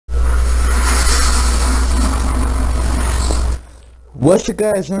What's up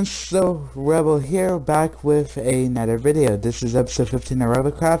guys, I'm so Rebel here, back with another video. This is episode 15 of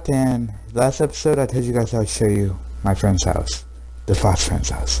Rebelcraft, and last episode I told you guys I would show you my friend's house, the Fox friend's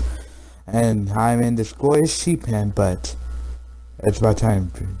house. And I'm in this glorious sheep pen, but it's about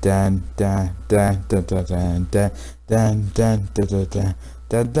time. Dun dun dun dun dun dun dun dun dun dun dun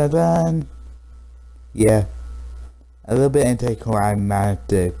dun dun dun. Yeah, a little bit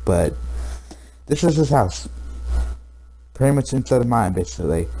anticlimactic, but this is his house. Pretty much inside of mine,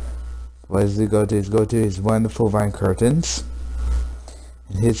 basically. What does he go to? He's go to his wonderful vine curtains.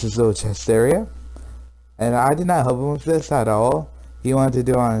 And here's his little chest area. And I did not help him with this at all. He wanted to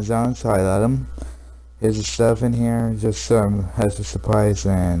do it on his own, so I let him. Here's his stuff in here, just some extra supplies,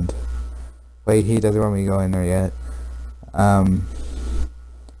 and wait, he doesn't want me to go in there yet.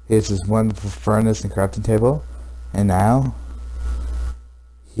 Here's his wonderful furnace and crafting table. And now,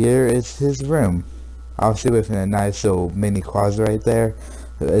 here is his room. Obviously with a nice little mini closet right there.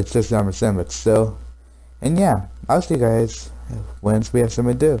 It's just number 7, but still. And yeah, I'll see you guys once we have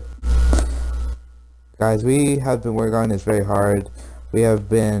something to do. Guys, we have been working on this very hard. We have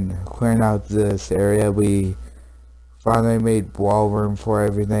been clearing out this area. We finally made wall room for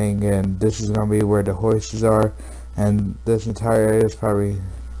everything, and this is going to be where the horses are. And this entire area is probably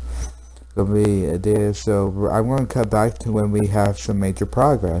going to be a day. So I'm going to cut back to when we have some major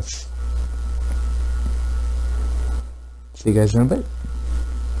progress. See you guys in a bit.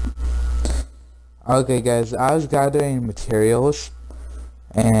 Okay guys, I was gathering materials,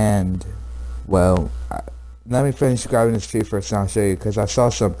 and well, let me finish grabbing this tree first and I'll show you, because I saw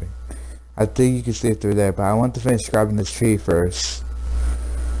something. I think you can see it through there, but I want to finish grabbing this tree first.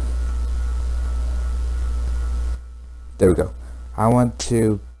 There we go. I want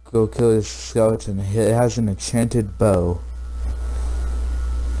to go kill this skeleton. It has an enchanted bow.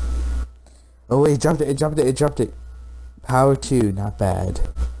 Oh wait, it dropped it. Power 2, not bad.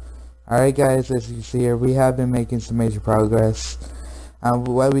 Alright guys, as you can see here, we have been making some major progress.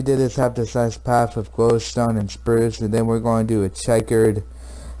 What we did is have this nice path of glowstone and spruce, and then we're going to do a checkered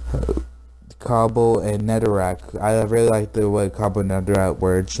cobble and netherrack. I really like the way cobble and netherrack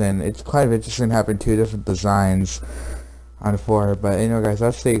works, and it's quite interesting having 2 different designs on the floor. But anyway guys,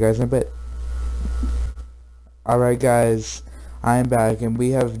 I'll see you guys in a bit. Alright guys, I'm back, and we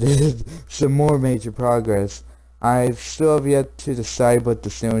have did some more major progress. I still have yet to decide what the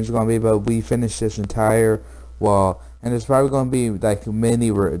ceiling is going to be, but we finished this entire wall. And it's probably going to be like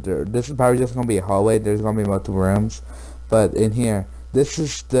mini, this is probably just going to be a hallway. There's going to be multiple rooms. But in here, this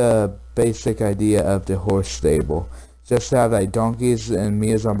is the basic idea of the horse stable. Just to have like donkeys and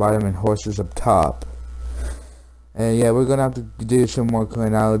mules on bottom and horses up top. And yeah, we're going to have to do some more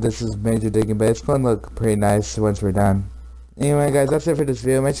cleaning out. This is major digging, but it's going to look pretty nice once we're done. Anyway guys, that's it for this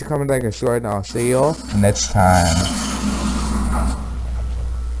video. Make sure to comment, like, and subscribe, and I'll see you all next time.